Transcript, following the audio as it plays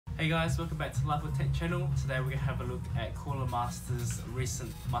Hey guys, welcome back to LifeFul Tech channel. Today we're going to have a look at Cooler Master's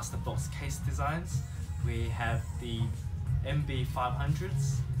recent Masterbox case designs. We have the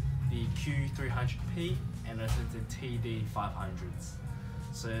MB500s, the Q300P and also the TD500s.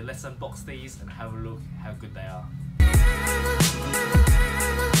 So let's unbox these and have a look how good they are.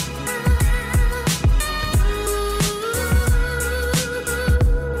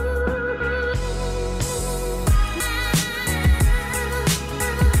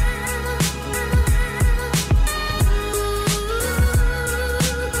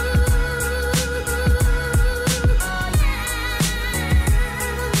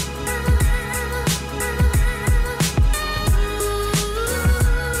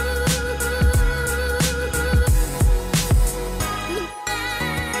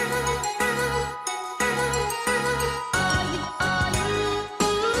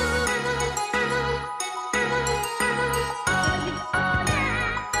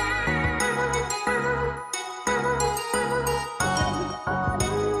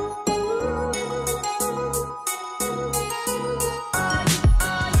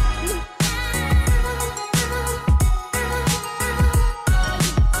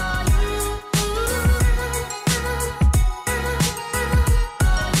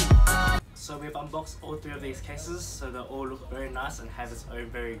 Unbox all three of these cases, so they all look very nice and have its own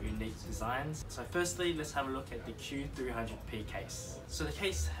very unique designs. So firstly, let's have a look at the Q300P case. So the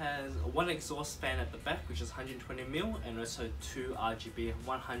case has one exhaust fan at the back, which is 120mm, and also two RGB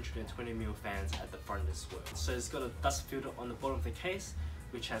 120mm fans at the front as well. So it's got a dust filter on the bottom of the case,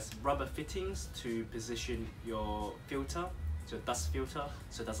 which has rubber fittings to position your filter, so dust filter,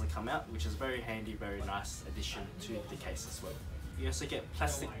 so it doesn't come out, which is very handy, very nice addition to the case as well. You also get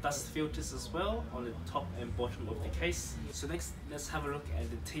plastic dust filters as well on the top and bottom of the case. So next, let's have a look at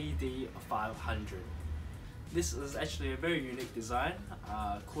the TD500. This is actually a very unique design.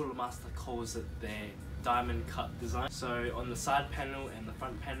 Cooler Master calls it their diamond cut design. So on the side panel and the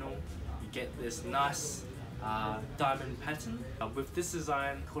front panel, you get this nice diamond pattern. With this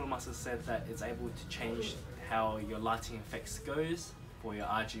design, Cooler Master said that it's able to change how your lighting effects goes for your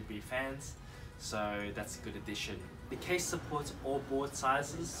RGB fans. So that's a good addition. The case supports all board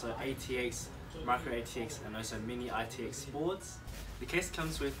sizes, so ATX, micro ATX and also mini ITX boards. The case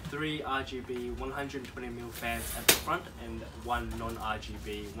comes with 3 RGB 120mm fans at the front and 1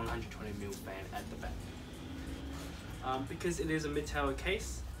 non-RGB 120mm fan at the back. Because it is a mid-tower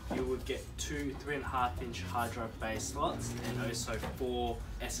case, you would get 2 3.5-inch hard drive bay slots and also 4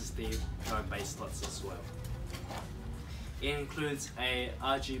 SSD drive bay slots as well. It includes a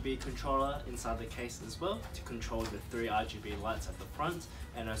RGB controller inside the case as well to control the 3 RGB lights at the front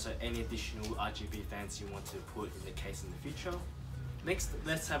and also any additional RGB fans you want to put in the case in the future. Next,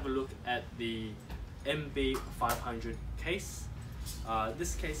 let's have a look at the MB500 case.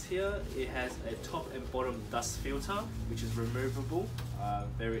 This case here, it has a top and bottom dust filter which is removable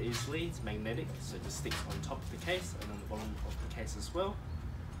very easily. It's magnetic, so it just sticks on top of the case and on the bottom of the case as well.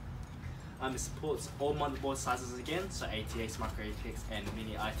 It supports all motherboard sizes again, so ATX, micro ATX and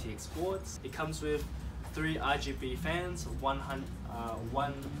mini ITX boards. It comes with 3 RGB fans, one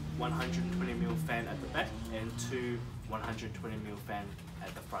 120mm fan at the back and 2 120mm fan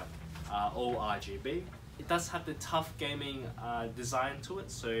at the front, all RGB. It does have the tough gaming design to it,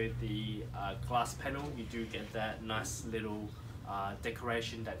 so the glass panel, you do get that nice little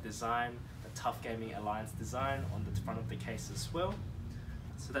decoration, that design, the tough gaming alliance design on the front of the case as well.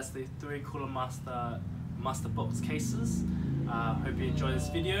 So that's the 3 Cooler Masterbox cases. Hope you enjoyed this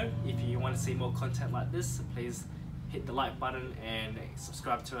video. If you want to see more content like this, please hit the like button and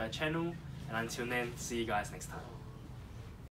subscribe to our channel. And until then, see you guys next time.